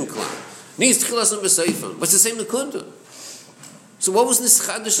 a different klal. Needs tchilas and b'seifan. What's the same nekunda? So what was this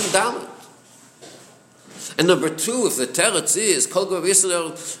chadash and dalit? And number two, if the teretz is kol gav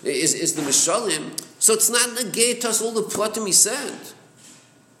Yisrael is the mishalim, so it's not negate us all the pratim he said.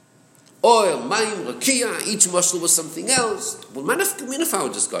 Oil, mayim, rakia, each mashal was something else. Well, manaf our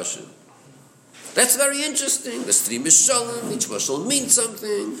discussion. That's very interesting. The stream is shalom, each mashal means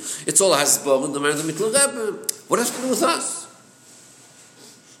something. It's all hasbah in the man of the Mittel Rebbe. What has to do with us?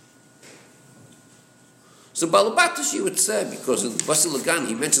 So Balabatish, you would say, because in Basi Legani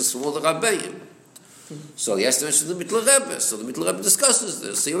he mentions from all the Rabbeim. So he has to mention the Mittel Rebbe. So the Mittel Rebbe discusses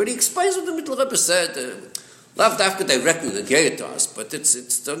this. He already explains what the Mittel Rebbe said. Lav dafka directly negate us, but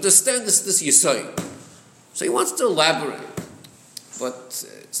it's to understand this Yisai. So he wants to elaborate. But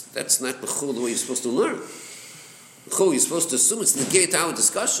that's not the way you're supposed to learn. The you're supposed to assume it's negate our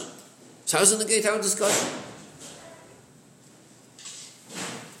discussion. So how does it negate our discussion?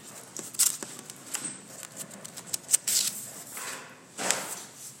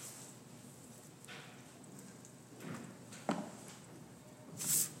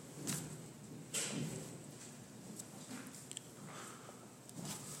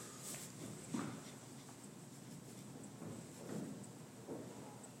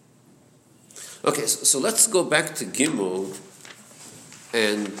 Okay, so let's go back to Gimel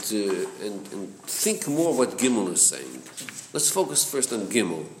and think more what Gimel is saying. Let's focus first on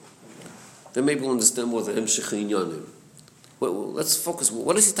Gimel. Then maybe we'll understand more the Hemshech Inyanim. Well, let's focus.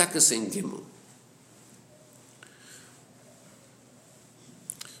 What does Hitaka say in Gimel?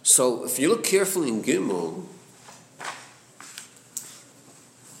 So if you look carefully in Gimel,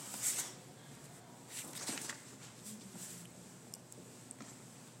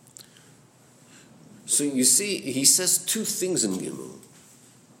 so you see, he says two things in Gimel.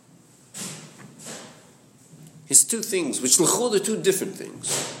 His two things, which l'chol are two different things.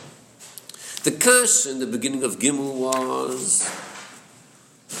 The kash in the beginning of Gimel was,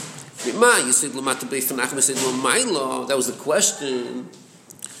 that was the question.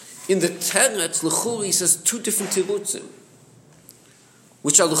 In the teretz, l'chol, he says two different tirutzim,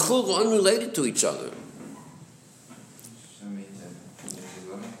 which are l'chol unrelated to each other.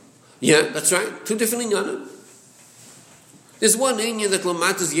 Yeah, that's right. Two different inyanim. There's one inyan that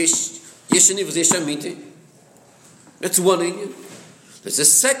lamat is yeshaniv is yeshamiti. That's one inyan. There's a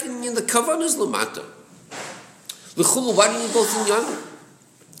second inyan, the kavan is lamata. L'chul, why do you need both inyanim?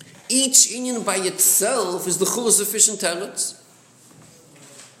 Each inyan by itself is l'chul sufficient teretz.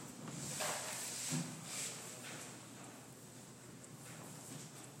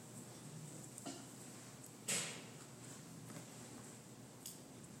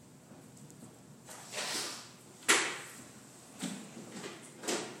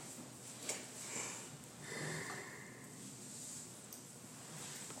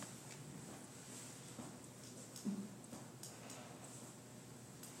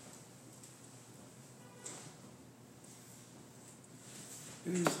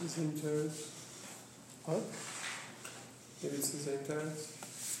 It is the same teretz. What? It is the same teretz.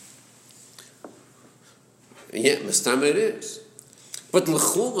 Yeah, Mastama it is. But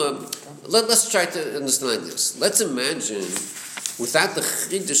l'chura, let's try to understand this. Let's imagine without the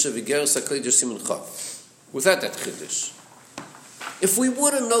chiddush of Igeres HaKodesh Siman Chav, without that chiddush, if we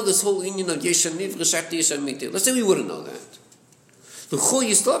wouldn't know this whole union of Yeshaniv, Reshakti, Yeshamiti, let's say we wouldn't know that. L'chura,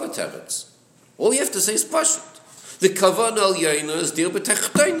 you still have a teretz. All you have to say is Pashut. The kavana al yaina is deal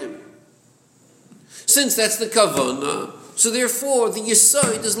b'techtainim. Since that's the kavana, so therefore the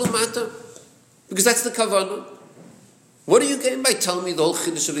yisoid is lamata, because that's the kavana. What are you getting by telling me the whole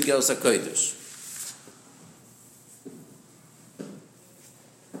chiddush of Igeres HaKodesh?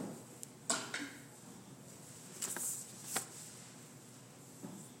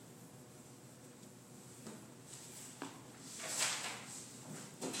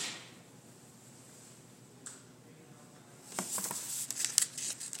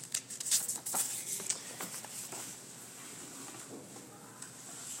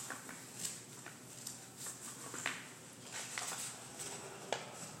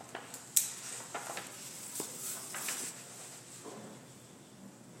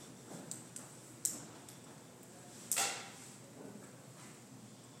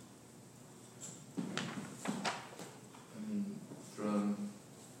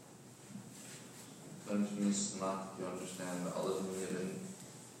 Not you understand alles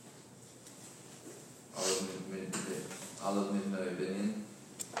mit opinion.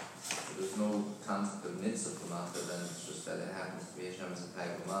 There's no concept of mitzvah for matter, then it's just that it happens to be Hashem as a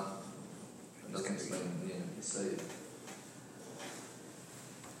type of matter. It doesn't explain the meaning of the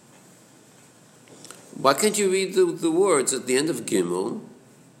Why can't you read the words at the end of Gimel?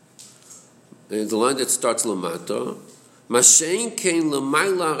 The line that starts Lamata. Mashen kein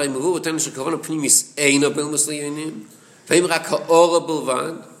Lamaila Reimavu Vatan Shekavana Pnimis Eina Bilmas Leyanim. Veim Rak Ha'ora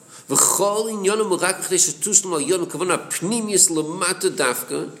Bilvad. V'chol Inyonim Rak Chdei Shetushlam Al Yonam Kavana Pnimis Lamata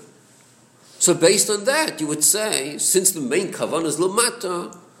Dafka. So based on that, you would say, since the main Kavana is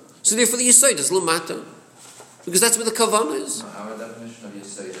Lamata, so therefore the Yesod is Lamata. Because that's where the Kavana is. No, our definition of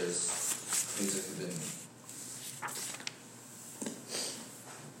Yesod is basically been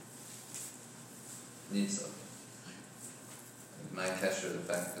Nitzav. My catcher, the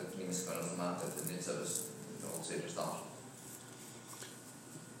fact that means kind of Lamata, the Nitzav is the whole Seder's thought.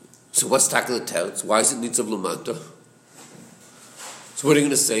 So what's Takla Teretz? Why is it Nitzav Lamata? So what are you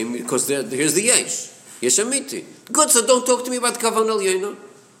going to say? Because here's the Yesh. Yesh Amiti. Good, so don't talk to me about Kavan al Yena.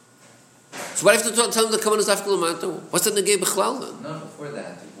 So what I have to tell him the Kavan is Afka Lamata? What's that Negei B'chlal then? No, before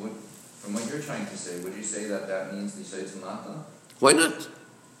that, from what you're trying to say, would you say that means the Yesod Lamata? Why not?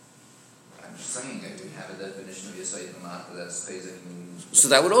 I'm just saying that we have a definition of Yesod Lamata that's Chayzik means... So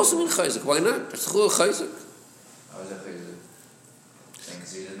that would also mean Chayzik. Why not? It's Chayzik. How is that Chayzik?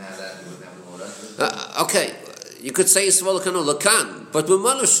 Because you didn't have that, you wouldn't have the whole rest of it? Okay. You could say Yisrael Kano Lakan, but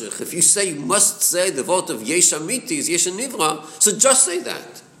B'malashich, if you say you must say the vote of Yesh Amiti is Yesh Nivra, so just say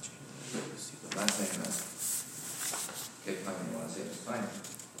that. I'm not saying that. Okay, fine, you want to say it, it's fine.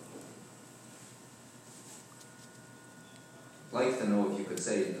 I'd like to know if you could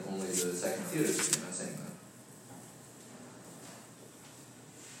say only the second theory, but you're not saying that.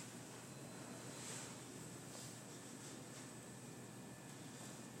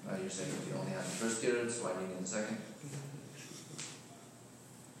 You're saying if you only have the first theory, so why do you need the second?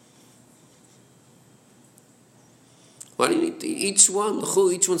 Why do you need each one?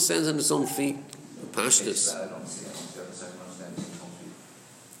 Each one stands on its own feet. Pashtus. I don't see how the second one stands on its own feet.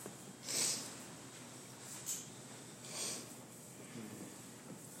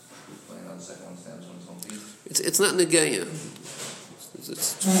 Explain how the second one stands on its own feet. It's not Negeya.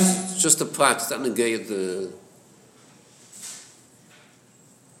 It's just a part. It's not Negeya the...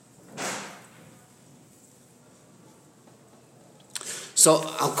 So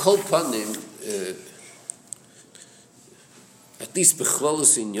I'll call upon him, at least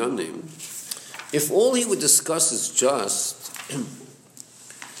B'chlolus Inyanim, if all he would discuss is just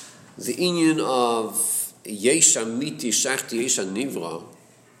the inyan of Yesh Amiti Shachti Yesh Nivra,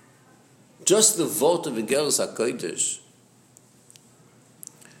 just the vote of Igeres HaKodesh,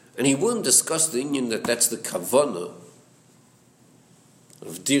 and he wouldn't discuss the inyan that's the Kavana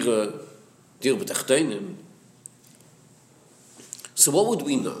of Dir B'tachtenim. So what would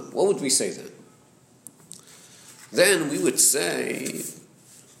we know? What would we say then? Then we would say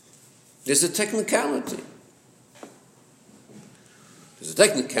there's a technicality. There's a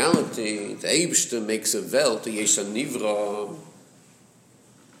technicality. The Eibishter makes a Welt, a Yesh Nivra,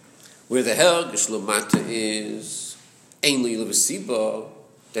 where the Hergish Lamata is Ein Li Levasiba.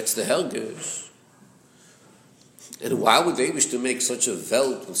 That's the Hergish. And why would the Eibishter make such a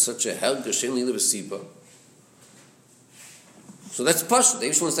Welt with such a Hergish Ein Li Levasiba? So that's Pasha. The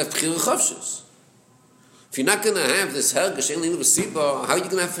Eivish wants to have B'chir Chavshis. If you're not going to have this Hergish Ein Li Levasiba, how are you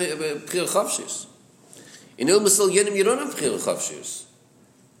going to have B'chir Chavshis? In Il Masal Yenim, you don't have B'chir Chavshis.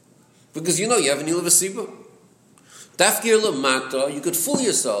 Because you have an Il Levasiba. Dafkir Lamata, you could fool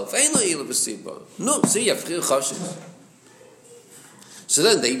yourself. Ein Li Levasiba. No, see, you have B'chir Chavshis. So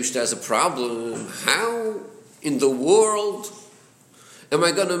then the Eivish has a problem. How in the world am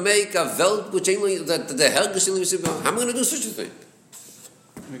I going to make a Welt which ain't that the Hergish Ein Li Levasiba? How am I going to do such a thing?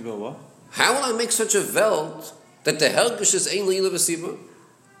 We go what? How will I make such a Welt that the Hergish is Ein Li Levasiba?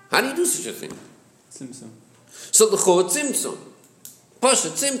 How do you do such a thing? Tzimtzum. So the Chor Tzimtzum. Pasha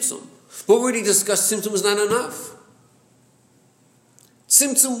Tzimtzum. But we already discussed Tzimtzum is not enough.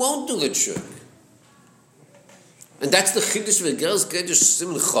 Tzimtzum won't do the trick. And that's the Chiddush of Igeres Kodesh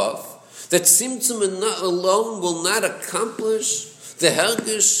Siman Chav, that Tzimtzum alone will not accomplish the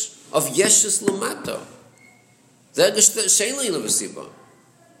Hergish of Yeshus Lamata. The Hergish Shein Li Levasiba.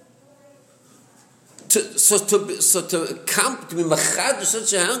 So to be machad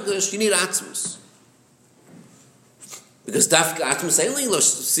such a Hergish, you need Atzmus. Because Dafka Atzmus Ein Li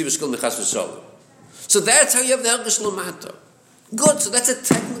Levasiba Shkol Mechas V'Sholem. So that's how you have the Hergish Lamata. Good, so that's a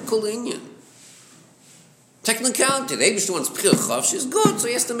technical union. Technicality. The Eibush wants B'chir Chavshis is good, so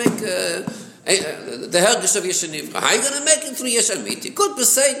he has to make the Hergish of Yesh Nivra. How are you going to make it through Yesh Amiti? Good,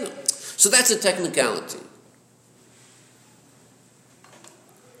 B'Seidna. So that's a technicality.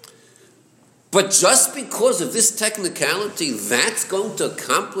 But just because of this technicality, that's going to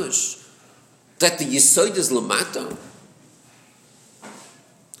accomplish that the Yesod is Lamata?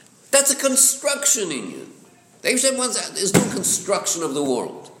 That's a construction inyan. The Eibishter is doing construction of the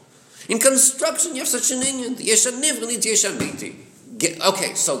world. In construction, you have such an inyan. The Yesh HaNivra needs Yesh HaMiti.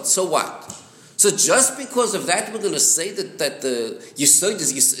 Okay, so what? So just because of that, we're going to say that the Yesod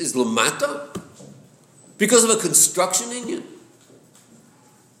is Lamata? Because of a construction inyan?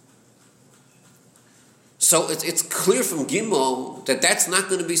 So it's clear from Gimel that that's not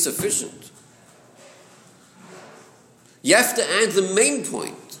going to be sufficient. You have to add the main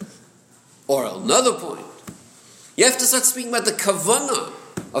point, or another point. You have to start speaking about the kavanah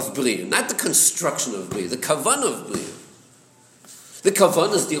of Bria, not the construction of Bria, the kavanah of Bria. The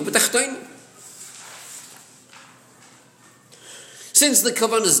kavanah is deal with Tachtonim. Since the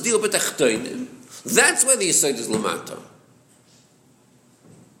kavanah is deal with Tachtonim, that's why the Yesod is Lamata.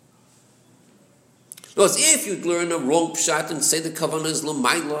 Because if you'd learn a wrong pshat and say the kavanah is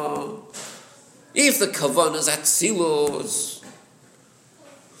Lamaila, if the kavanah is Atzilos,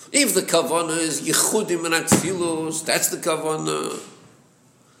 if the kavanah is Yechudim and Atzilos, that's the kavanah.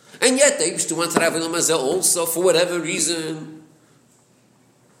 And yet they used to want to have Elam Hazeh also for whatever reason.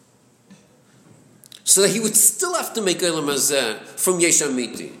 So that he would still have to make Elam Hazeh from Yesh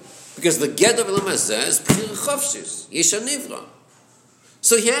HaMiti. Because the get of Elam Hazeh is P'chir Chavshis, Yesh HaNivra.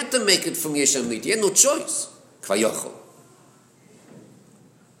 So he had to make it from Yesh HaMiti. He had no choice. Kvayochel.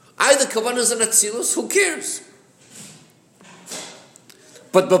 Either Kavanas and Atzilus, who cares?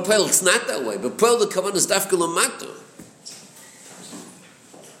 But Bapel, it's not that way. Bapel, the Kavanas Dafka Lamata.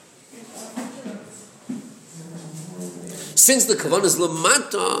 Since the Kavanas is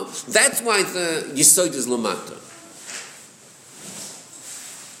Lamata, that's why the Yesod is Lamata.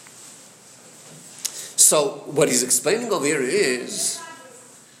 So, what he's explaining over here is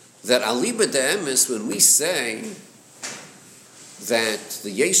that Aliba De'emes, when we say that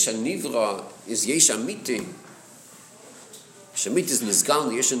the Yesh HaNivra is Yesh HaMiti, Shemit is Nizgal,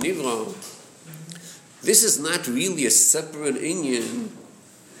 the Yesh HaNivra, this is not really a separate inyan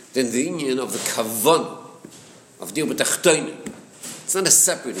than the inyan of the Kavan, of Dil B'Tachtonim. It's not a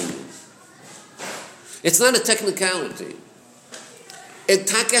separate inyan. It's not a technicality. It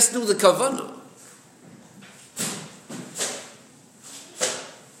has to do with the Kavanah.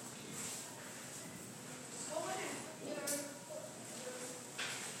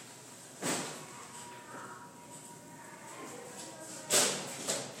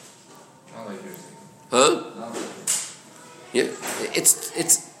 Huh? Yeah,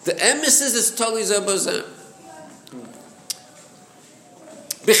 it's the emesis is totally zabazah.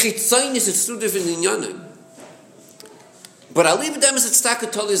 Bechitzonis it's two different inyanim. But I'll leave them as it's taka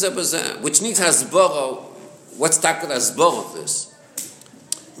totally zabazah, which needs hasbara. What's taka hasbara of this?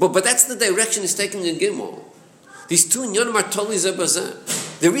 But that's the direction he's taking in Gimel. These two inyanim are totally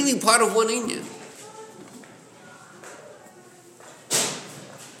zabazah. They're really part of one inyan.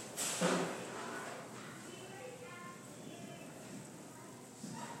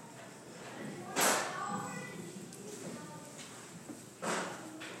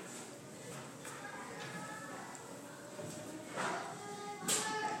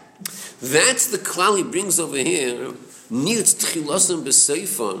 That's the klal he brings over here. Nirtz tchilosim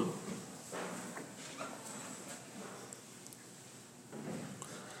b'seifon.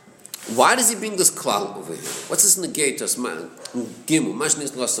 Why does he bring this klal over here? What's this negate to us? Gimel,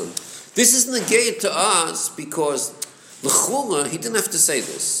 mashnis losim. This is negate to us because l'chula he didn't have to say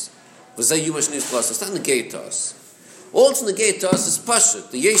this. V'zay yu mashnis losim. It's not negate to us. All it's negate to us is pashut.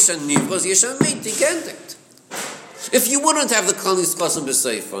 The Yesh HaNivra is Yesh HaMiti. He can't it. If you wouldn't have the Klal Yischasim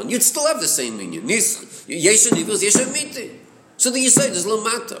B'Seifon, you'd still have the same meaning. Yesh HaNivra is Yesh HaMiti. So the Yesod is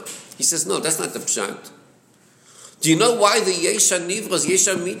Lamata. He says, no, that's not the Pshat. Do you know why the Yesh HaNivra is Yesh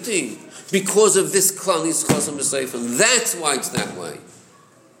HaMiti? Because of this Klal Yischasim B'Seifon. That's why it's that way.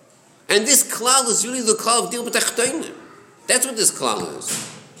 And this Klal is really the Klal of Dil B'Tachtonim. That's what this Klal is.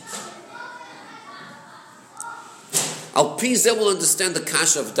 Al Pi Zeh will understand the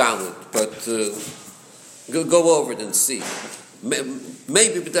Kasha of Dalit, but go over it and see.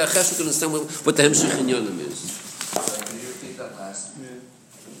 Maybe, but the Achash can understand what the Hemshech Inyanim is. Can you repeat that last?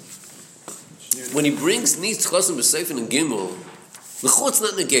 When he brings Nitz Chosim B'Seifon and Gimel, the Chutz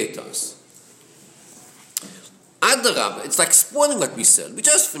not negate us. Adarab, it's like spoiling what we said. We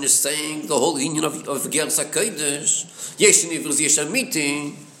just finished saying the whole union of Geras HaKodesh, Yesh HaNivra Yesh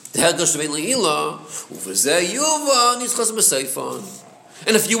HaMiti, the Hergosh Vein Le'ila, Uv'zeh Yuva Nitz Chosim B'Seifon.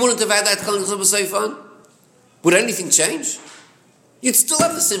 And if you wouldn't have had that Nitz Chosim B'Seifon, would anything change? You'd still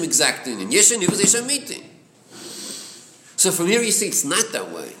have the same exact union. Yesh HaNivra Yesh HaMiti. So from here you see it's not that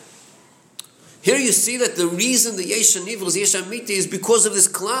way. Here you see that the reason the Yesh HaNivra is Yesh HaMiti is because of this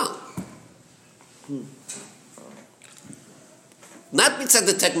klal. Not mitzad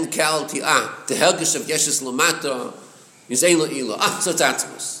the technicality, the Helgish of Yeshus Lamata is Ein La'ila. So it's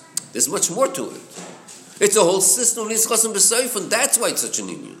Atmos. There's much more to it. It's a whole system of Nischasim B'Seifon. That's why it's such an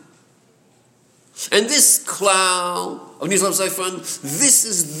union. And this klal of Nischasim B'Seifon, this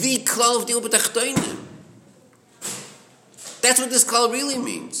is the klal of the Ubetachtoinim. That's what this klal really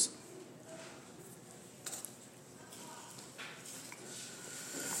means.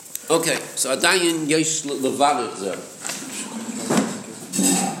 Okay, so Adayin Yesh Levarich Zeh.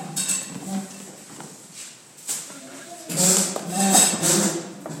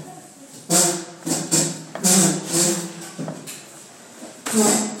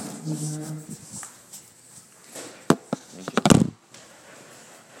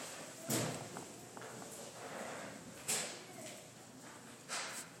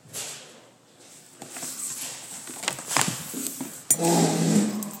 Oh.